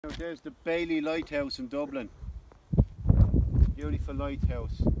Now there's the Bailey Lighthouse in Dublin. Beautiful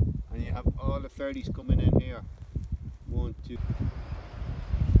lighthouse. And you have all the ferries coming in here. 1, 2.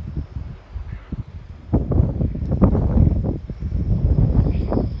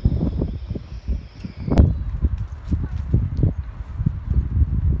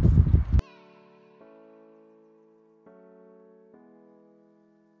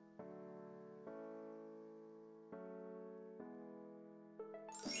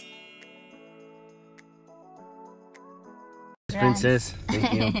 Princess,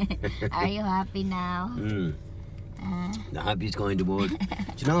 thank you. Are you happy now? The happiest guy in the world. Do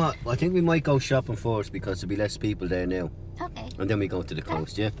you know what? I think we might go shopping first because there'll be less people there now. Okay. And then we go to the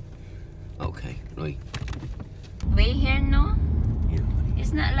coast, yeah? Okay, right. Way here, no? Yeah.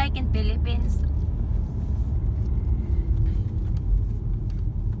 It's not like in Philippines.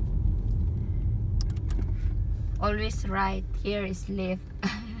 Always right. Here is left.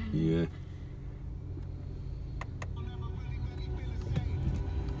 Yeah.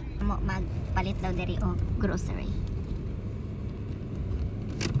 Magpalit daw diri o grocery.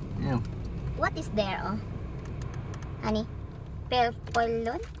 Yeah. What is there, oh? Honey? Hilton?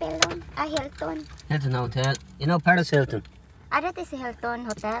 Hilton Hotel. You know Paris Hilton? Ah, that is Hilton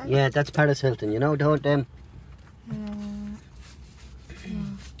Hotel? Yeah, that's Paris Hilton. You know them?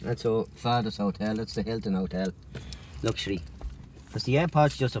 That's our father's hotel. That's the Hilton Hotel. Luxury. Because the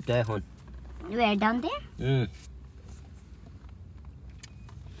airport's just up there, hon. Where, down there?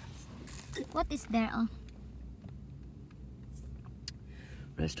 What is there, oh?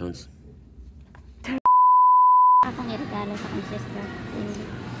 Restaurants. Akong iregalo sa akong sister.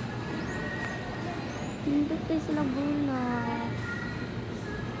 Hindi tayo sila bulak.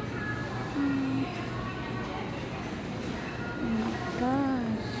 Oh my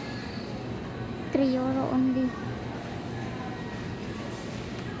gosh. €3 only.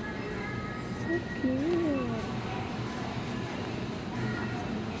 So cute.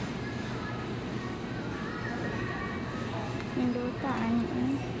 Hindutaan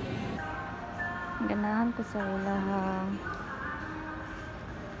eh. Ganahan ko sa ulahang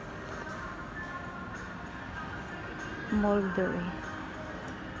mulberry.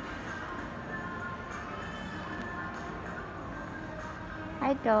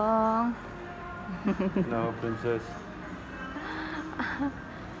 Hi, Dong. Hello, Princess.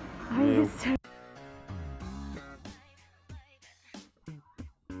 Are you so...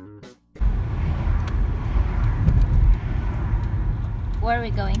 Where are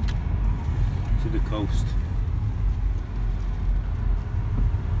we going? To the coast.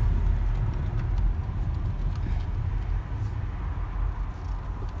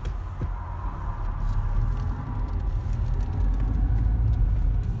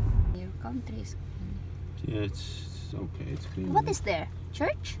 Your country is clean. Yeah, it's okay, it's clean. What is there?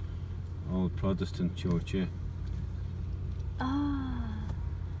 Church? Old Protestant church, yeah. Ah.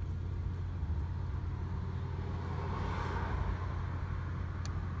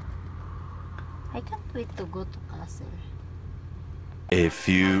 I can't wait to go to castle. A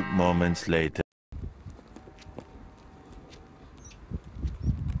few moments later.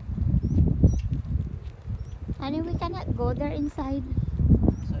 And we cannot go there inside.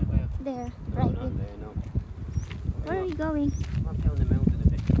 Inside where? There, No, right not in. there, no. Where are we going? Walk down the mountain a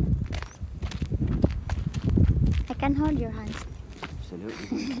bit. I can hold your hands.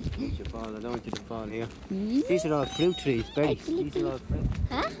 Absolutely. You should fall. I don't want you to fall here. Yeah. These are all fruit trees, berries. These are all fruit.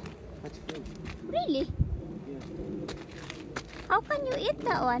 Huh? That's fruit. Really? Yeah. How can you eat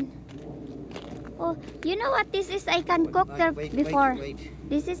that one? Oh, you know what this is? I can cook there before. Wait.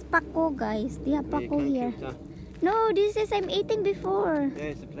 This is pako, guys. They have Yeah, you pako can't here. keep that. No, this is I'm eating before.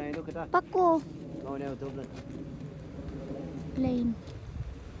 There's the plane. Look at that. Pako. Oh, now Dublin. Plain.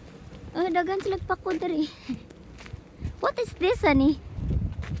 Oh, dagan sila pako diri. What is this, honey?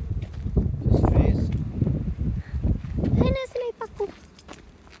 There's trees. Ay, na sila pako.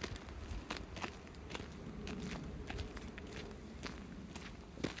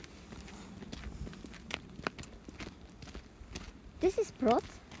 This is fruit?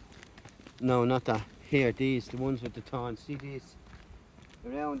 No, not that. Here, these, the ones with the thorns. See these?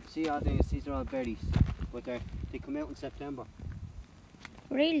 Around, see all these are all berries. But they come out in September.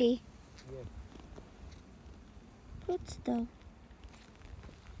 Really? Yeah. Fruits though.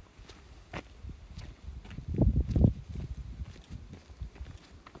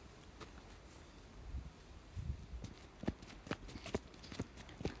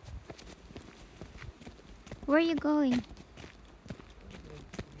 Where are you going?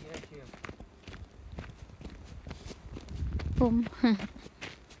 Pum.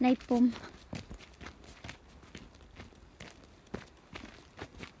 Nay pum.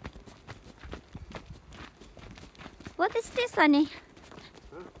 What is this, honey?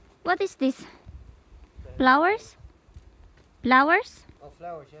 What is this? Flowers? Flowers? Oh,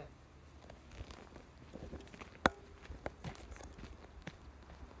 flowers, yeah.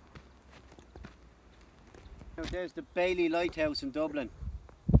 Now there's the Bailey Lighthouse in Dublin.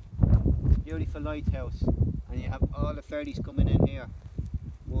 Beautiful lighthouse. And you have all the ferries coming in here.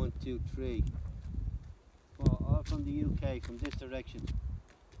 1, 2, 3, 4, all from the UK, from this direction.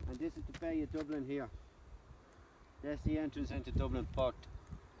 And this is the Bay of Dublin here. That's the entrance into Dublin Port.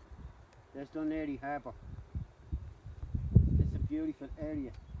 That's Dunleary Harbour. It's a beautiful area.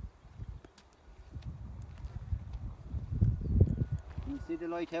 Can you see the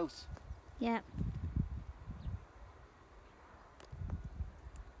lighthouse? Yeah.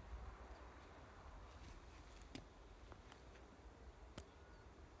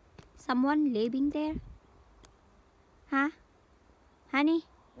 Someone living there? Huh? Honey?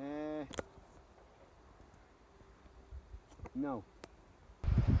 No.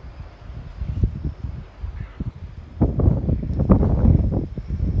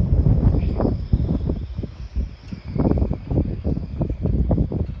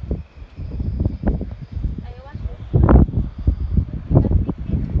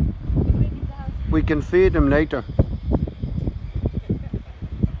 We can feed them later.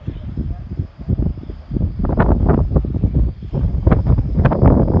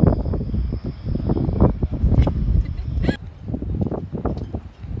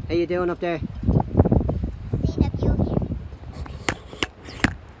 How you doing up there? See the view here.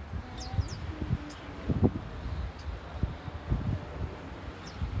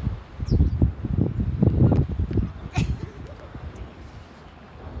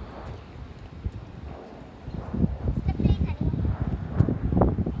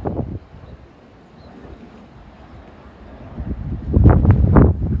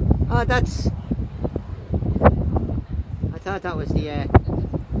 Oh, that's... I thought that was the...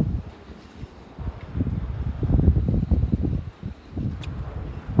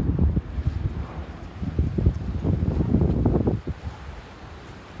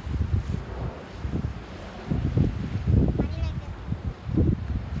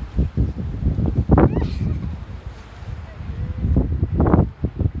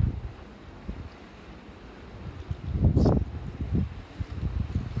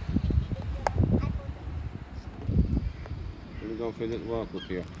 We're going for a little walk up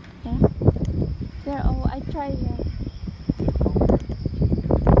here. Yeah. There, oh, I tried.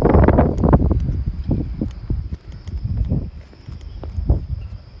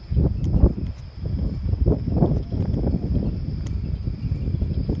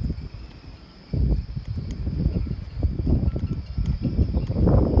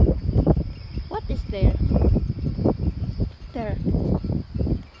 What is there? There.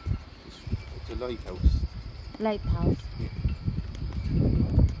 It's a lighthouse. Lighthouse.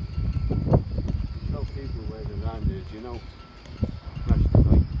 Tell people where the land is, you know. That's the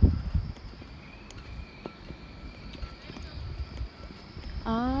light.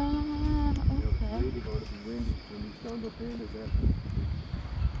 Ah, It's okay. really going to be windy when you stand up here like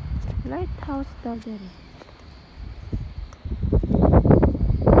that. Lighthouse Dublin.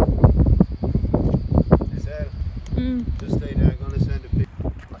 Is that? Mm. Just stay there, I'm going to send a picture.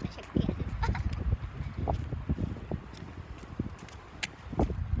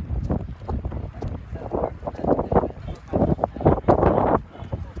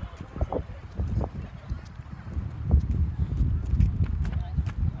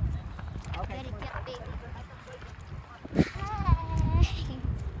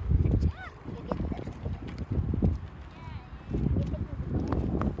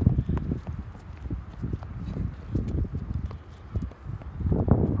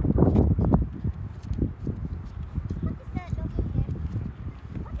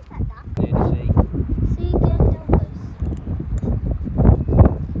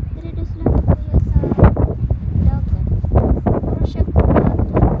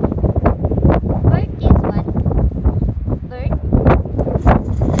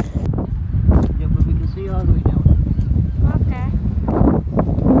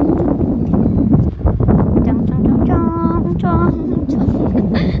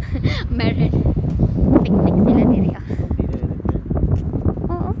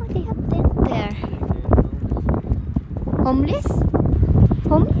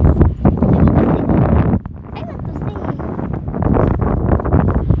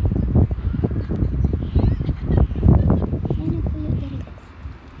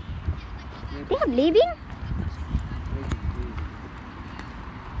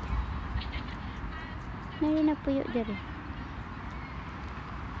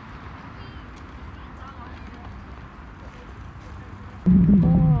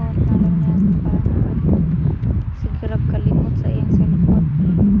 Oh, nalang niya parang siguro kalimot sa iyang cellphone.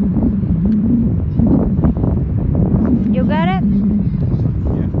 You got it?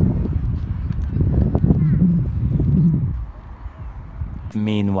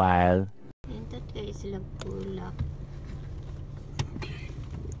 Meanwhile. Ito kayo sila pulak.